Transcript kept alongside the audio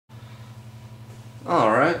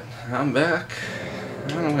Alright, I'm back.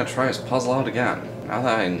 And I'm gonna try this puzzle out again, now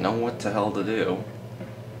that I know what the hell to do.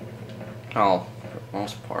 Well, for the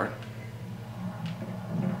most part.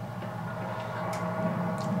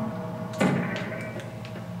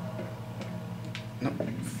 No,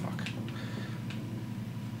 fuck.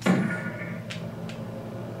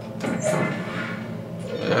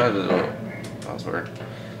 Yeah, that was weird.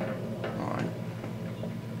 Alright.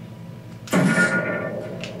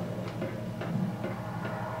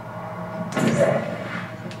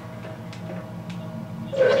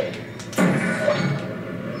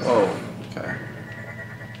 Whoa, okay.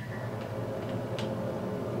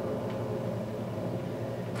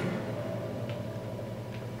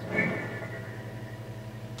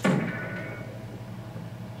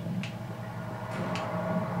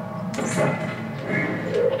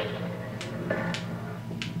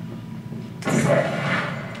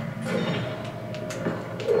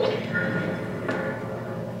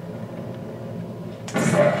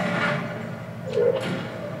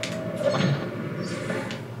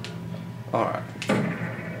 Alright.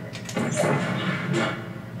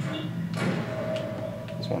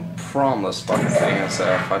 There's one problem this fucking thing is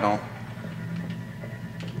that if I don't...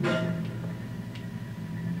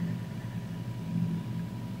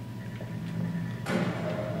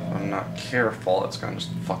 If I'm not careful, it's gonna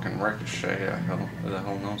just fucking ricochet the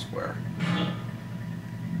hell knows where.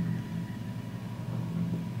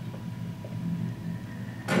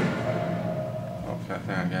 Okay, I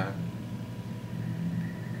think I got it.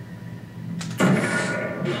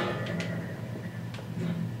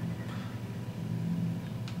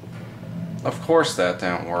 Of course that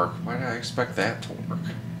didn't work. Why did I expect that to work?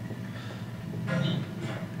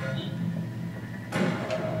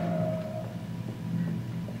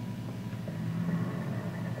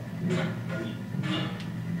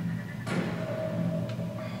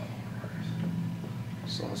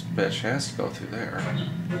 So this bitch has to go through there.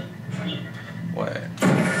 Wait.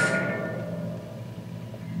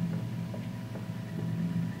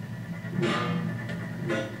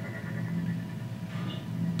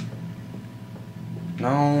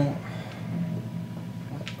 No.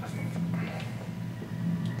 What the fuck?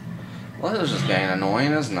 Well, this is just getting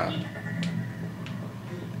annoying, isn't it?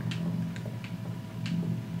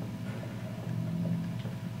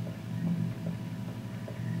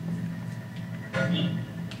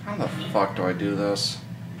 How the fuck do I do this?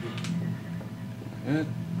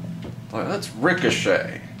 Let's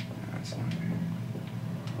ricochet.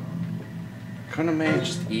 Couldn't have made it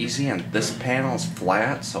just easy and this panel is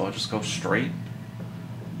flat, so I'll just go straight?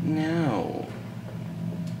 No.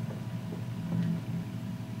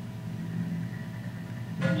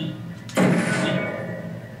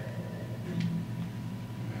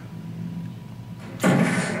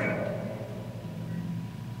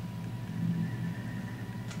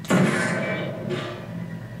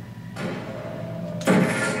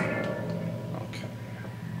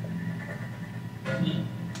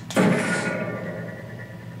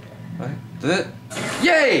 Did it?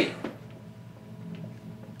 Yay!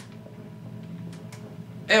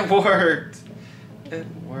 It worked! It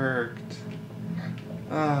worked.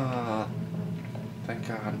 Ah, thank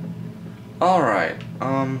God. Alright,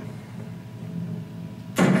 oh,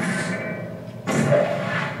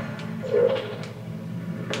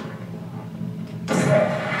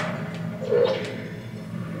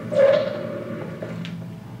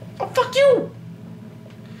 fuck you!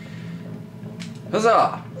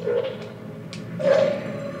 Huzzah!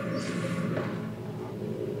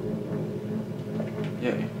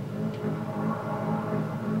 Yay.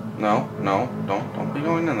 No, don't be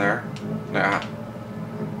going in there. Nah.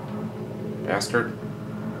 Bastard.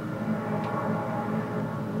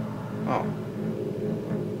 Oh.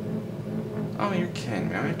 Oh, you're kidding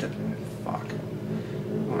me. I did. Fuck.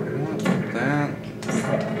 Alright, I want to do that.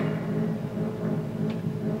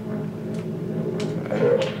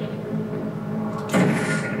 Okay.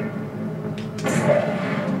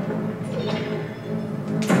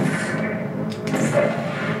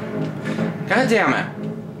 God damn it!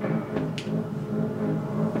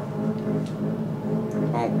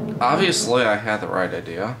 Well, obviously I had the right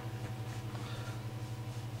idea.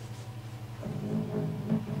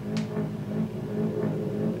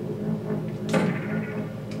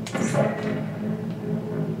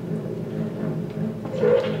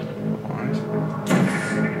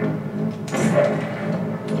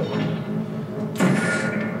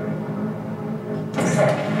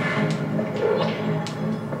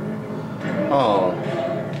 Oh.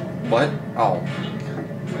 What? Oh.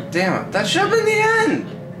 God damn it. That should have been the end!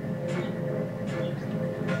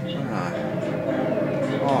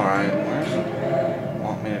 Alright, where's it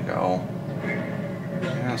want me to go?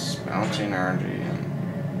 Yes, bouncing energy.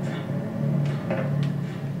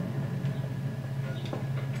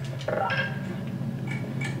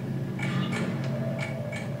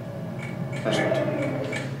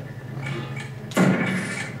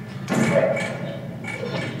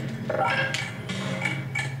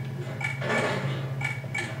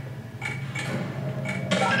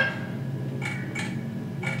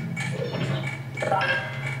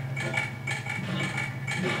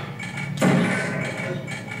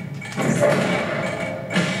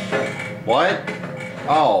 What?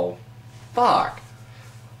 Oh, fuck.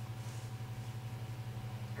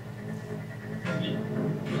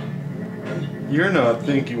 You're not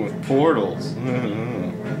thinking with portals.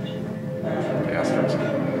 Bastards.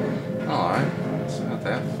 Alright, let's get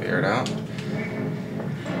that figured out.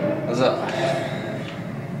 What's up?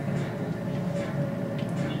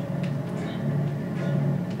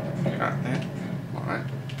 Got it. Alright.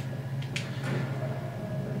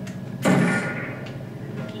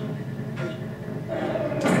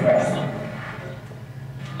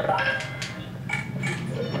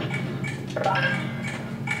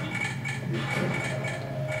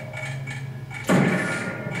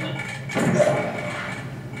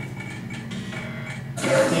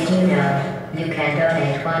 Did you know you can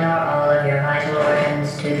donate one or all of your vital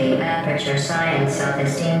organs to the Aperture Science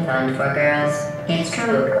Self-Esteem Fund for Girls? It's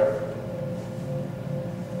true.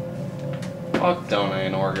 Fuck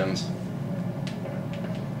donating organs.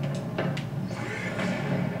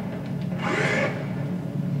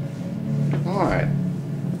 Alright.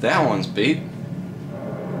 That one's beat.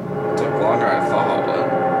 Took longer than I thought,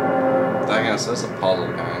 but I guess this is a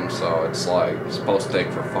puzzle game, so it's like supposed to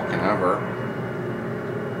take for fucking ever.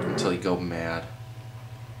 Until you go mad.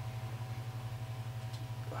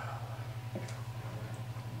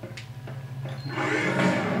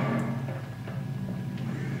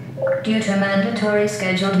 Due to mandatory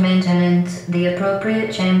scheduled maintenance, the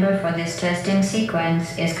appropriate chamber for this testing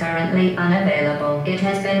sequence is currently unavailable. It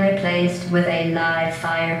has been replaced with a live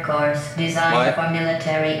fire course designed for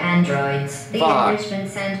military androids. The Enrichment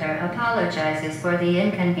Center apologizes for the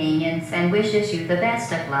inconvenience and wishes you the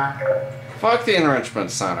best of luck. Fuck the Enrichment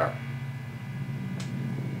Center.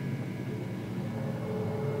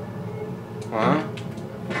 Huh?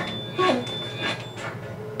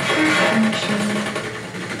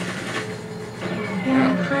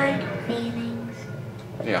 Hard feelings.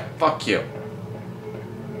 Yeah, fuck you.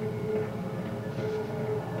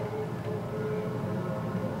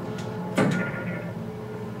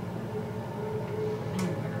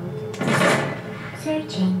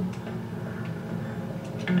 Searching.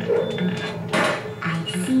 I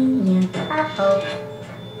see you. Uh-oh.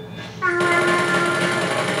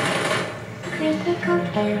 Critical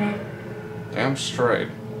error. Damn straight.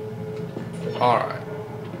 Alright.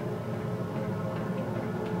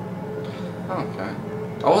 Okay.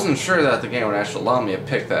 I wasn't sure that the game would actually allow me to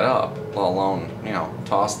pick that up, let alone, you know,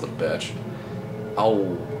 toss the bitch.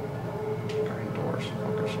 Oh. Green doors,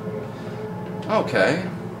 fuckers. Okay.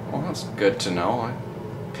 Well, that's good to know. I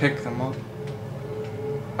pick them up.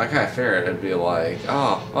 I kind of figured it'd be like,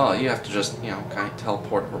 oh, well, you have to just, you know, kind of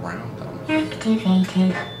teleport around them.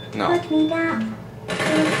 Activated. No. Put me down.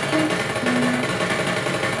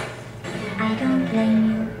 I don't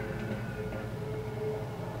blame you.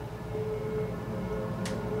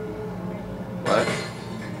 What?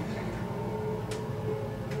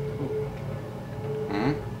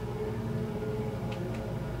 Hmm?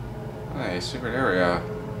 Hey, secret area.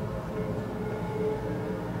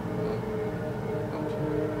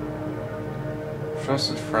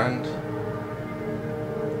 Trusted friend.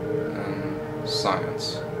 And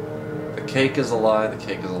science. The cake is a lie, the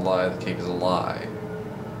cake is a lie, the cake is a lie.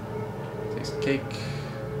 Taste cake.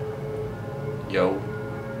 Yo.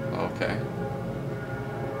 Okay.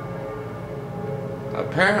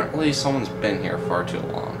 Apparently someone's been here far too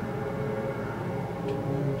long.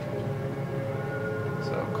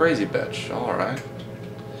 So, crazy bitch, alright.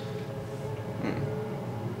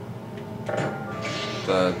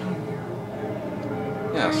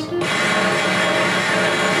 Yes.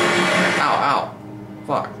 Ow, ow.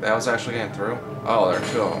 Fuck, that was actually getting through? Oh, there are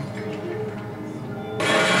two of them.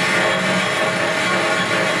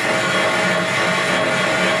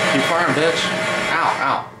 Keep firing, bitch. Ow,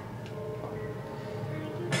 ow.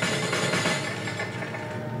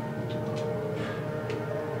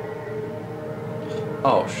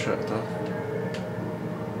 Oh shit, though.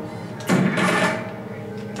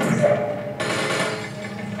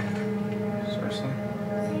 Seriously?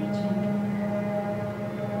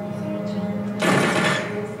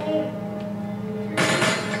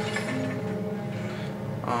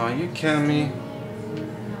 Oh, are you kidding me?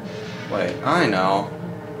 Wait, I know.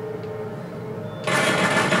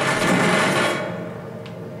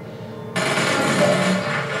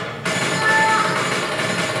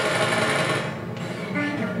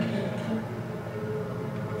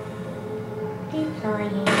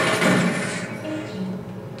 Deploying.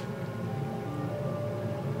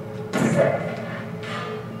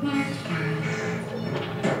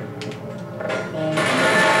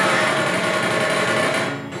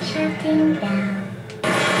 Shutting down.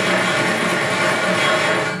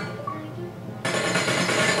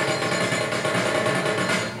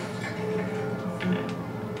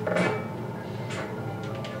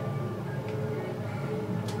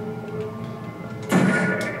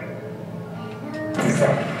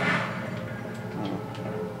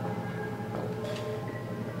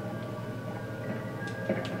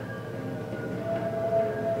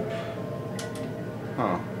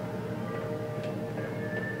 Huh.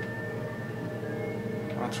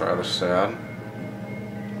 That's rather sad.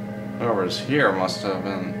 Whoever's here must have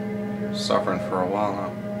been suffering for a while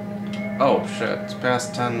now. Oh shit, it's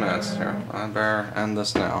past 10 minutes here. I better end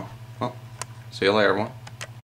this now. Well, see you later, everyone.